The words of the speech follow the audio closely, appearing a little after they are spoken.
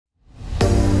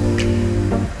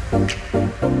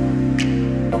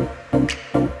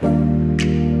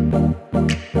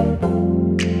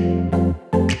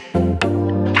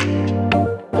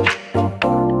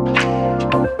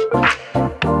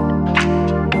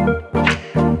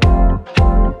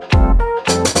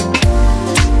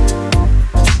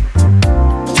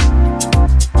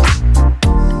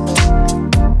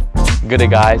Good day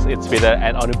guys, it's Peter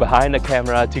and on behind the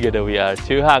camera together we are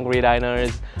two hungry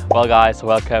diners. Well guys,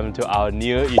 welcome to our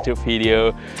new YouTube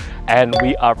video and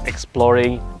we are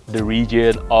exploring the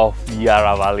region of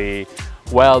Yarra Valley.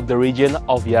 Well, the region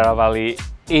of Yarra Valley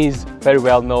is very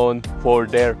well known for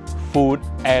their food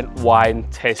and wine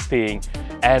tasting,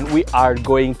 and we are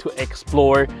going to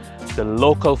explore the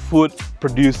local food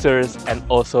producers and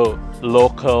also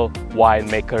local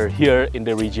winemaker here in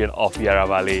the region of Yarra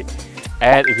Valley.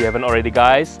 And if you haven't already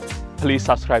guys, please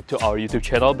subscribe to our YouTube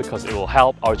channel because it will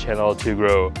help our channel to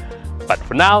grow. But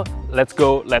for now,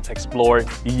 let's explore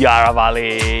Yarra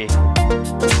Valley.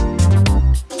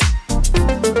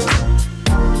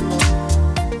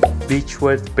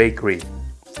 Beechworth Bakery.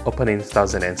 Opened in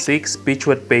 2006,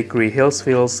 Beechworth Bakery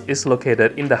Healesville is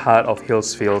located in the heart of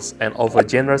Healesville and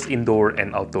offers generous indoor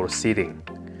and outdoor seating.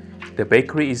 The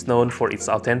bakery is known for its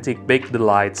authentic baked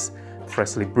delights,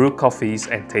 freshly brewed coffees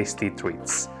and tasty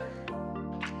treats.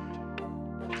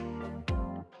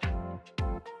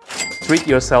 Treat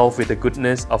yourself with the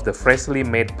goodness of the freshly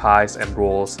made pies and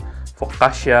rolls,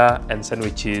 focaccia and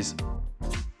sandwiches,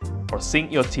 or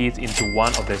sink your teeth into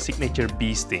one of their signature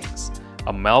bee stings,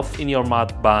 a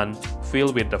melt-in-your-mouth bun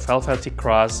filled with the velvety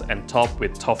crust and topped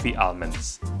with toffee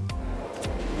almonds.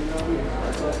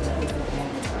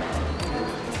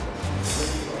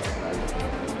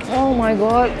 Oh my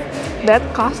god,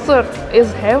 that custard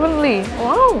is heavenly!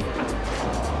 Wow!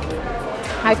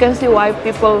 I can see why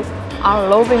people are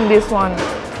loving this one.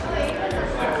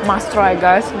 Must try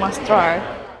guys, must try.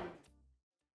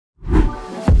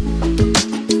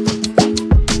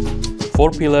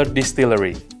 Four Pillar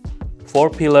Distillery. Four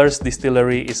Pillars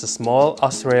Distillery is a small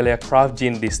Australia craft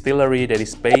gin distillery that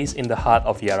is based in the heart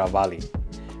of Yarra Valley,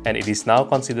 and it is now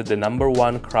considered the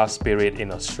 #1 craft spirit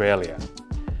in Australia.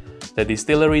 The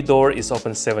distillery door is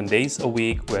open 7 days a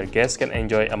week where guests can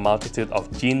enjoy a multitude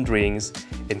of gin drinks,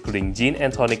 including gin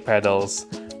and tonic paddles,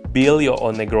 build your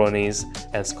own Negronis,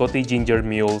 and Scotty ginger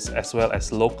mules, as well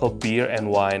as local beer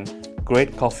and wine,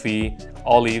 great coffee,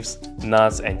 olives,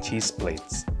 nuts, and cheese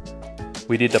plates.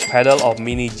 We did a paddle of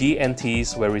mini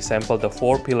G&Ts where we sampled the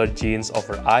 4 Pillar gins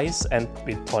over ice and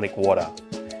with tonic water.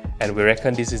 And we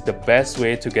reckon this is the best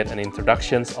way to get an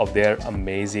introduction of their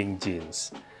amazing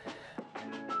gins.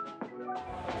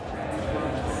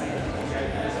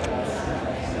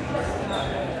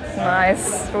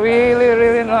 Nice,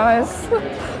 really nice.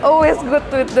 Always good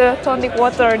with the tonic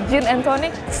water, gin and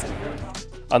tonic.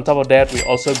 On top of that, we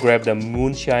also grabbed the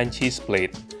moonshine cheese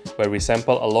plate, where we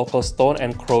sample a local stone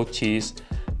and crow cheese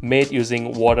made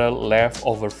using water left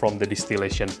over from the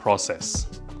distillation process.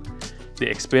 The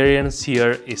experience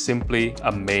here is simply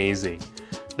amazing.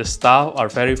 The staff are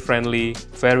very friendly,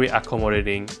 very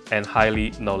accommodating, and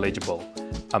highly knowledgeable.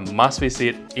 A must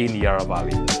visit in Yarra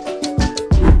Valley.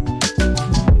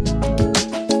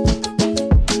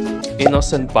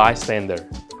 Innocent Bystander.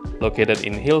 Located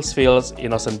in Healesville,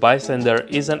 Innocent Bystander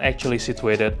isn't actually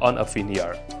situated on a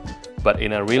vineyard, but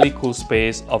in a really cool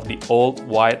space of the old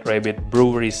White Rabbit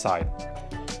brewery site.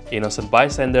 Innocent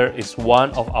Bystander is one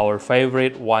of our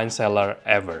favorite wine cellar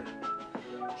ever.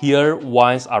 Here,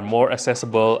 wines are more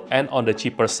accessible and on the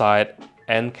cheaper side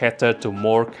and cater to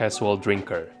more casual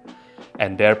drinker.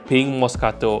 And their pink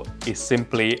Moscato is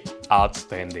simply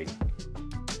outstanding.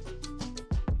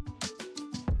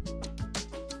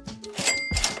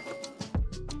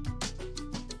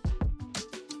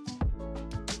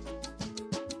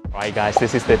 Alright guys,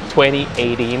 this is the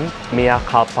 2018 Mea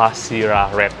Culpa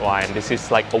Syrah red wine. This is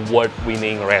like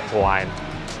award-winning red wine.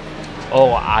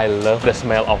 Oh, I love the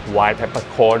smell of white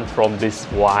peppercorn from this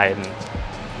wine.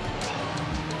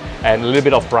 And a little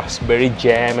bit of raspberry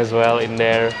jam as well in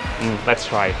there. Let's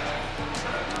try it.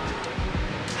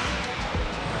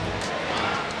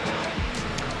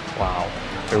 Wow,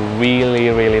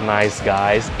 really nice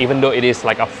guys. Even though it is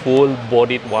like a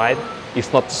full-bodied wine,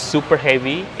 it's not super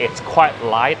heavy, it's quite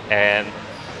light, and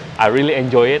I really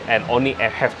enjoy it, and only I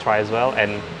have tried as well,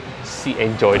 and she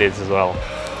enjoyed it as well.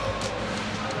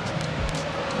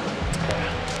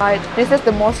 Right, this is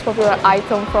the most popular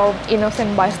item from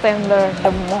Innocent Bystander,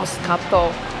 the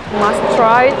Moscato. Must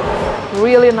try,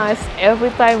 really nice, every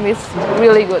time it's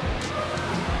really good.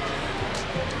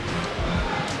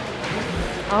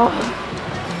 Oh,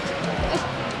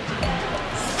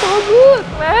 so good,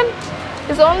 man.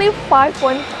 It's only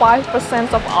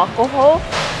 5.5% of alcohol,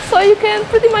 so you can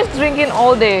pretty much drink it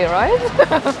all day, right?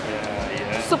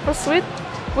 Yeah. Super sweet,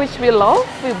 which we love.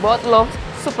 We both love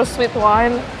super sweet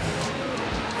wine.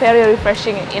 Very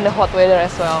refreshing in the hot weather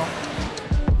as well.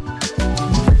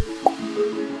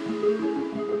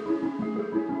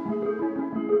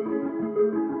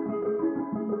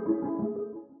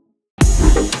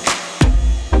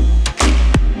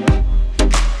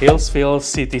 Healesville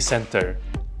City Centre.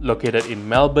 Located in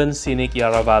Melbourne's scenic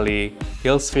Yarra Valley,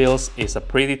 Healesville is a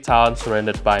pretty town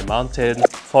surrounded by mountains,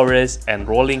 forests and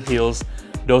rolling hills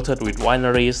dotted with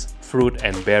wineries, fruit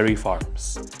and berry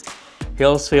farms.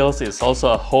 Healesville is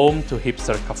also a home to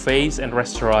hipster cafes and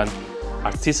restaurants,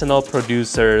 artisanal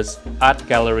producers, art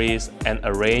galleries and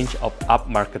a range of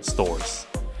upmarket stores.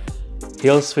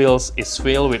 Healesville is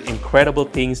filled with incredible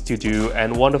things to do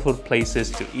and wonderful places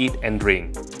to eat and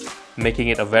drink, making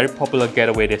it a very popular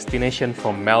getaway destination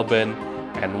from Melbourne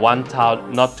and one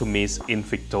town not to miss in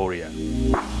Victoria.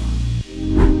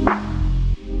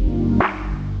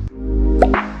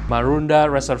 Maroondah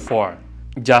Reservoir.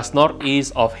 Just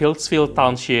northeast of Healesville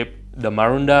Township, the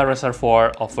Maroondah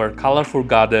Reservoir offers colorful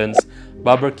gardens,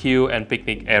 barbecue and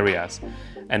picnic areas,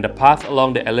 and the path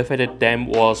along the elevated dam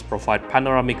walls provide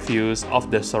panoramic views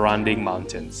of the surrounding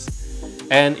mountains.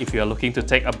 And if you are looking to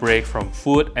take a break from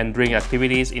food and drink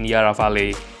activities in Yarra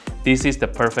Valley, this is the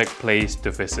perfect place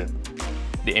to visit.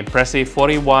 The impressive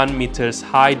 41 meters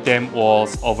high dam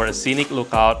walls offer a scenic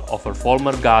lookout over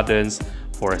former gardens,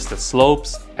 forested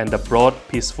slopes, and the broad,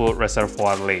 peaceful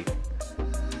reservoir lake.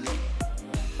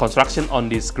 Construction on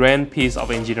this grand piece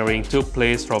of engineering took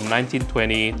place from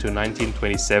 1920 to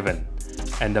 1927,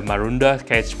 and the Maroondah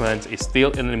catchment is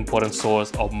still an important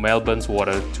source of Melbourne's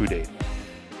water today.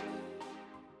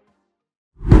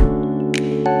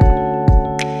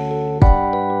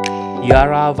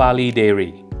 Yarra Valley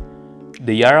Dairy.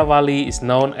 The Yarra Valley is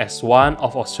known as one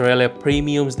of Australia's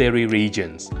premium dairy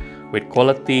regions, with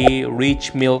quality,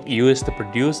 rich milk used to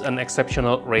produce an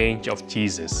exceptional range of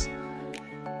cheeses.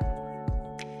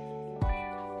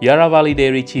 Yarra Valley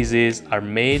dairy cheeses are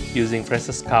made using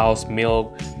freshest cow's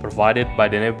milk provided by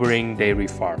the neighboring dairy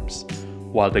farms,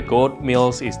 while the goat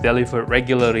milk is delivered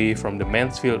regularly from the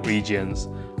Mansfield regions,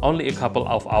 only a couple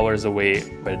of hours away,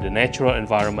 where the natural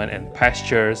environment and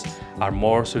pastures are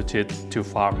more suited to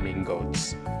farming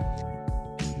goats.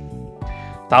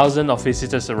 Thousands of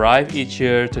visitors arrive each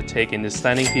year to take in the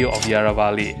stunning view of Yarra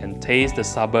Valley and taste the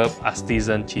suburb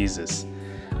artisan cheeses,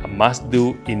 a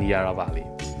must-do in Yarra Valley.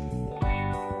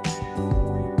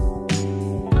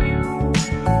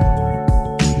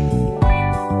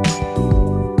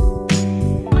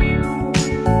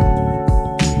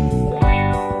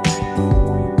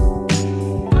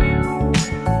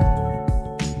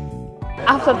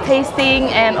 After tasting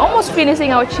and almost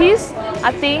finishing our cheese,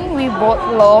 I think we both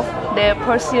love the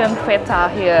Persian feta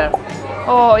here.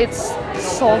 Oh, it's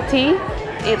salty,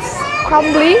 it's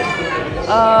crumbly,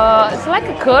 it's like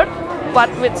a curd but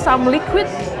with some liquid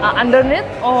underneath.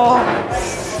 Oh,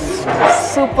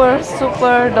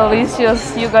 super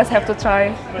delicious. You guys have to try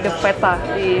the feta,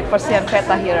 the Persian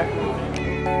feta here.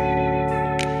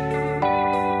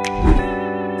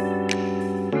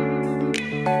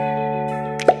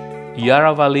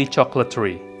 Yarra Valley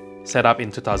Chocolaterie. Set up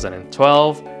in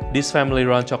 2012, this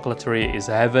family-run chocolaterie is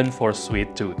a heaven for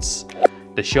sweet tooths.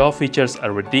 The shop features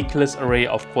a ridiculous array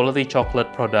of quality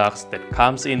chocolate products that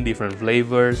comes in different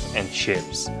flavors and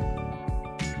shapes.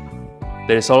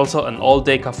 There is also an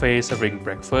all-day cafe serving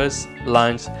breakfast,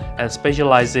 lunch, and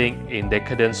specializing in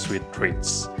decadent sweet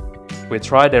treats. We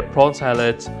tried their prawn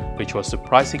salad, which was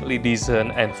surprisingly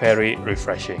decent and very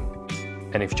refreshing.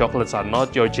 And if chocolates are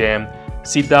not your jam,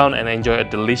 sit down and enjoy a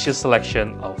delicious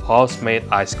selection of house-made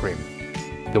ice cream.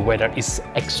 The weather is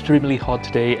extremely hot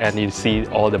today and you see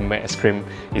all the ice cream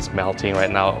is melting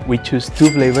right now. We choose 2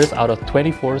 flavors out of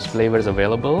 24 flavors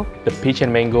available, the peach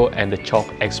and mango and the choc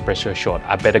espresso shot.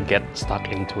 I better get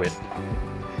stuck into it.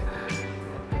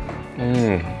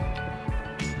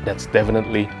 That's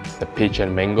definitely the peach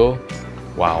and mango.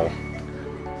 Wow.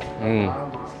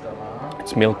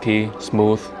 It's milky,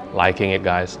 smooth. Liking it,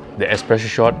 guys. The espresso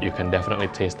shot, you can definitely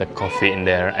taste the coffee in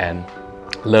there and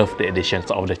love the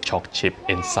additions of the choc chip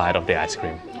inside of the ice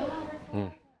cream.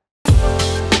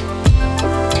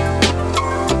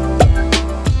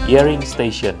 Yering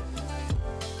Station.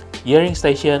 Yering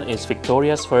Station is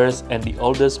Victoria's first and the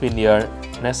oldest vineyard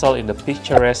nestled in the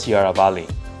picturesque Yarra Valley.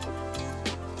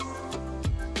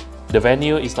 The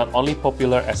venue is not only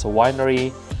popular as a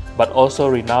winery, but also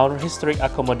renowned historic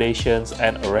accommodations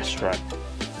and a restaurant.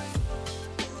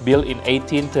 Built in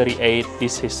 1838,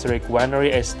 this historic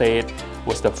winery estate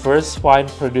was the first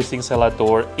wine-producing cellar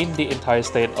door in the entire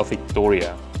state of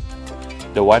Victoria.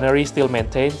 The winery still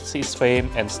maintains its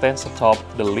fame and stands atop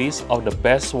the list of the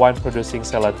best wine-producing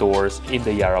cellar doors in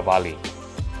the Yarra Valley.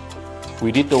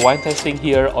 We did the wine tasting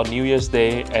here on New Year's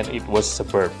Day and it was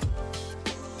superb.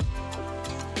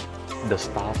 The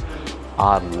staff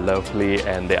are lovely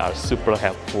and they are super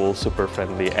helpful, super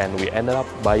friendly, and we ended up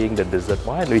buying the dessert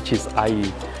wine, which is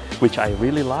which I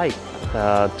really like.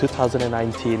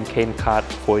 2019 cane cart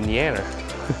Fournier,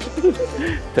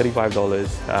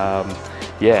 $35.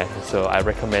 Yeah, so I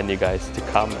recommend you guys to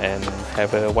come and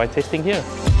have a wine tasting here.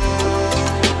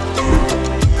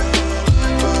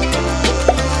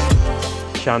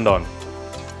 Chandon.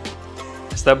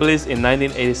 Established in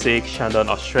 1986, Chandon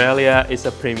Australia is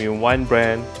a premium wine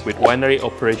brand with winery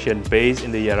operation based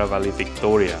in the Yarra Valley,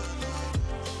 Victoria.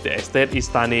 The estate is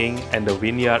stunning and the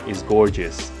vineyard is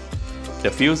gorgeous. The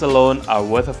views alone are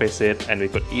worth a visit and we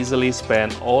could easily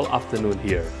spend all afternoon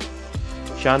here.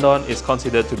 Chandon is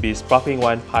considered to be sparkling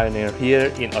wine pioneer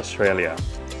here in Australia.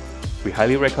 We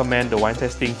highly recommend the wine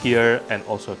tasting here and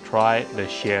also try the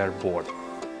share board.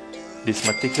 These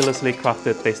meticulously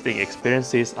crafted tasting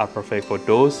experiences are perfect for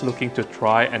those looking to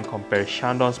try and compare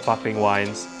Chandon sparkling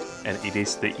wines, and it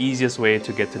is the easiest way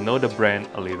to get to know the brand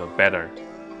a little better.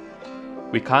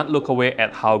 We can't look away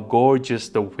at how gorgeous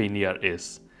the vineyard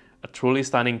is, a truly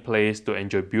stunning place to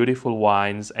enjoy beautiful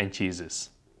wines and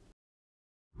cheeses.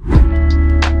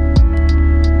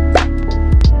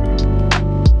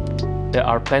 There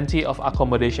are plenty of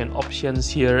accommodation options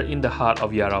here in the heart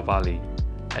of Yarra Valley,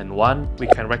 and one we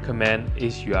can recommend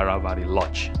is Yarra Valley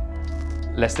Lodge.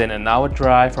 Less than an hour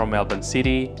drive from Melbourne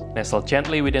City, nestled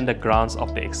gently within the grounds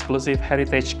of the exclusive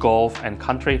Heritage Golf and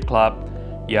Country Club,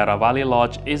 Yarra Valley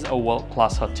Lodge is a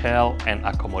world-class hotel and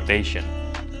accommodation.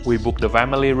 We booked the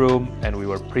family room and we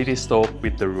were pretty stoked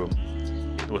with the room.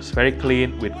 It was very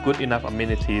clean with good enough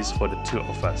amenities for the two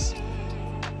of us.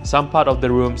 Some part of the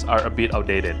rooms are a bit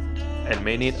outdated and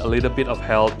may need a little bit of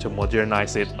help to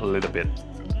modernize it a little bit.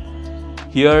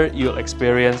 Here, you'll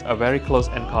experience a very close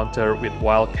encounter with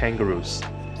wild kangaroos.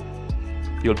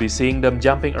 You'll be seeing them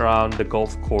jumping around the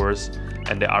golf course,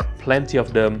 and there are plenty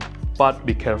of them, but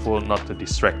be careful not to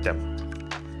distract them.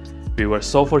 We were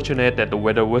so fortunate that the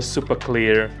weather was super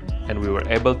clear, and we were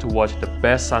able to watch the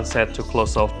best sunset to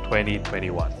close off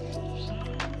 2021.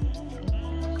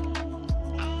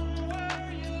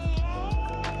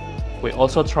 We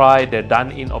also tried the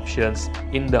dine-in options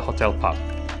in the hotel pub,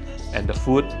 and the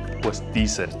food was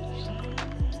decent.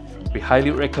 We highly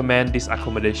recommend these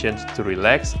accommodations to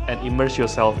relax and immerse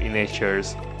yourself in nature,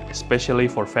 especially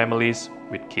for families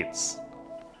with kids.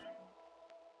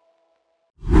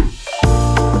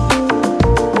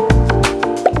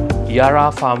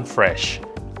 Yarra Farm Fresh,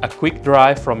 a quick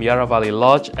drive from Yarra Valley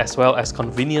Lodge as well as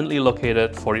conveniently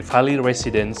located for Valley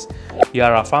residents.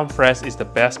 Yarra Farm Fresh is the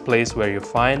best place where you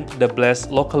find the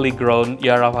blessed locally grown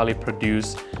Yarra Valley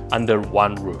produce under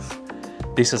one roof.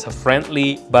 This is a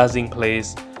friendly, buzzing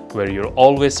place where you'll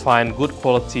always find good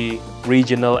quality,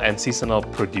 regional and seasonal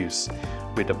produce,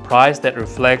 with a price that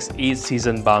reflects each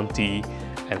season bounty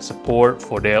and support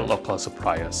for their local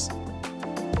suppliers.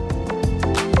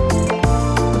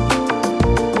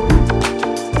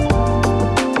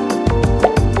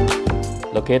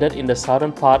 Located in the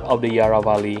southern part of the Yarra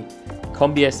Valley,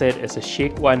 Coombe Estate is a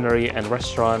chic winery and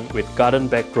restaurant with garden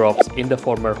backdrops in the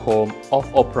former home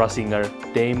of opera singer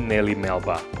Dame Nellie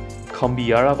Melba. Coombe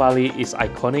Yarra Valley is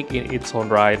iconic in its own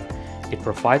right. It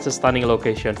provides a stunning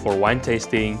location for wine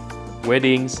tasting,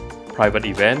 weddings, private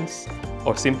events,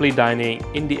 or simply dining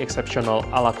in the exceptional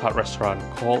a la carte restaurant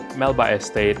called Melba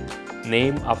Estate,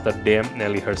 named after Dame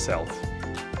Nellie herself.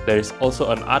 There is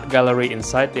also an art gallery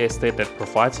inside the estate that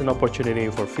provides an opportunity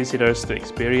for visitors to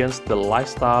experience the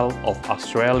lifestyle of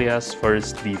Australia's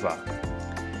first diva.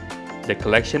 The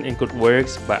collection includes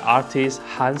works by artists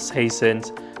Hans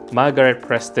Haysens, Margaret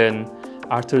Preston,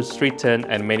 Arthur Streeton,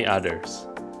 and many others.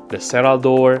 The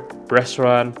Seraldor,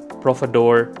 restaurant,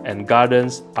 Provador, and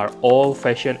gardens are all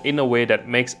fashioned in a way that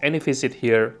makes any visit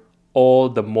here all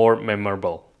the more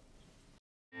memorable.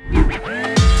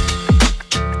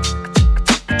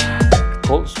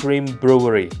 Coldstream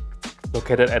Brewery.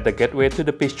 Located at the gateway to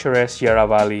the picturesque Yarra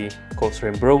Valley,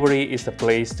 Coldstream Brewery is the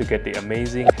place to get the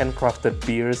amazing handcrafted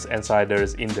beers and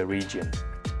ciders in the region.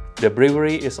 The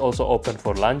brewery is also open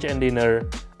for lunch and dinner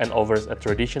and offers a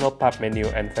traditional pub menu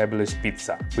and fabulous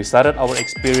pizza. We started our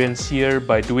experience here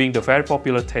by doing the very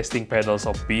popular tasting panels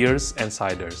of beers and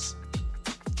ciders.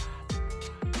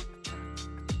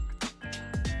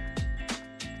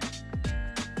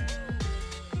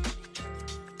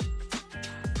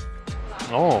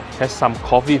 Oh, has some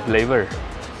coffee flavor.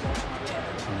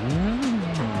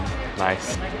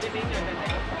 Nice.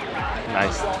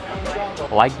 Nice.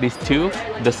 Like these two,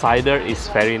 the cider is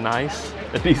very nice.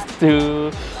 These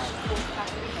two,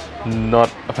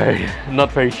 not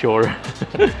very sure.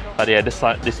 But yeah, this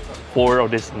four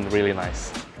of this is really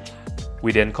nice.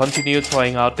 We then continue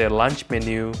trying out their lunch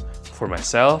menu. For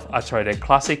myself, I tried a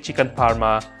classic chicken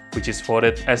parma, which is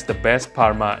voted as the best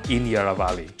parma in Yarra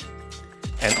Valley.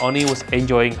 and Oni was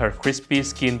enjoying her crispy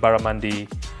skin barramundi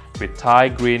with Thai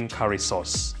green curry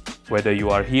sauce. Whether you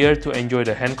are here to enjoy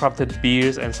the handcrafted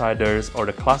beers and ciders or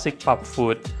the classic pub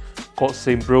food,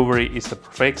 Coombe Brewery is the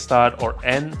perfect start or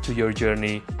end to your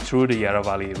journey through the Yarra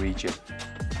Valley region.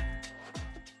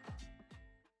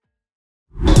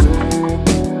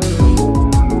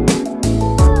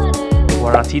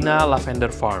 Waratina Lavender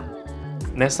Farm.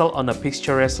 Nestled on a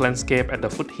picturesque landscape at the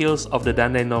foothills of the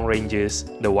Dandenong Ranges,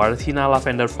 the Waratina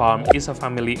Lavender Farm is a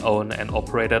family-owned and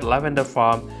operated lavender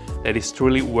farm that is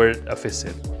truly worth a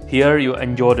visit. Here you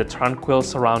enjoy the tranquil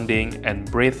surrounding and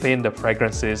breathe in the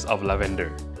fragrances of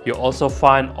lavender. You also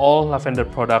find all lavender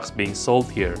products being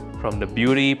sold here, from the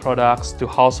beauty products to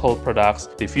household products,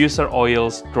 diffuser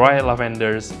oils, dry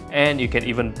lavenders, and you can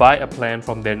even buy a plant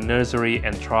from their nursery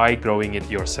and try growing it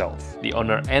yourself. The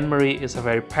owner Anne-Marie is a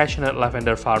very passionate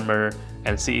lavender farmer,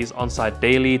 and she is on site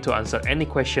daily to answer any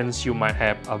questions you might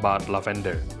have about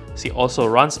lavender. She also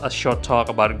runs a short talk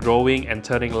about growing and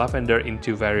turning lavender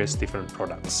into various different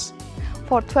products.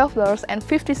 For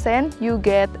 $12.50, you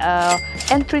get an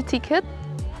entry ticket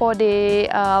for the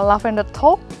lavender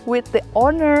talk with the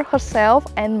owner herself,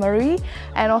 Anne-Marie,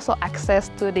 and also access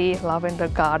to the lavender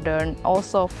garden.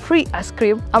 Also free ice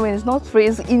cream. I mean, it's not free,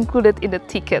 it's included in the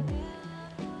ticket.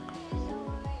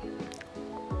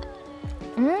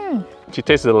 Did you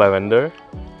taste the lavender?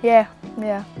 Yeah.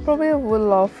 Probably would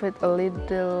love it a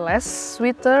little less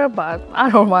sweeter, but I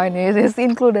don't mind it. It's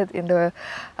included in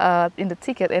the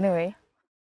ticket anyway.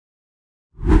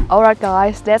 Alright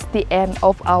guys, that's the end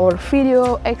of our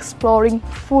video exploring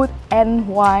food and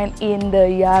wine in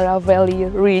the Yarra Valley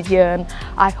region.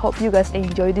 I hope you guys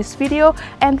enjoyed this video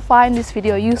and find this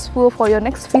video useful for your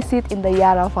next visit in the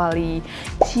Yarra Valley.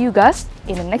 See you guys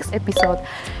in the next episode.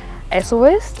 As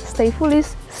always, stay foolish,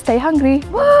 stay hungry.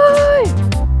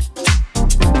 Bye!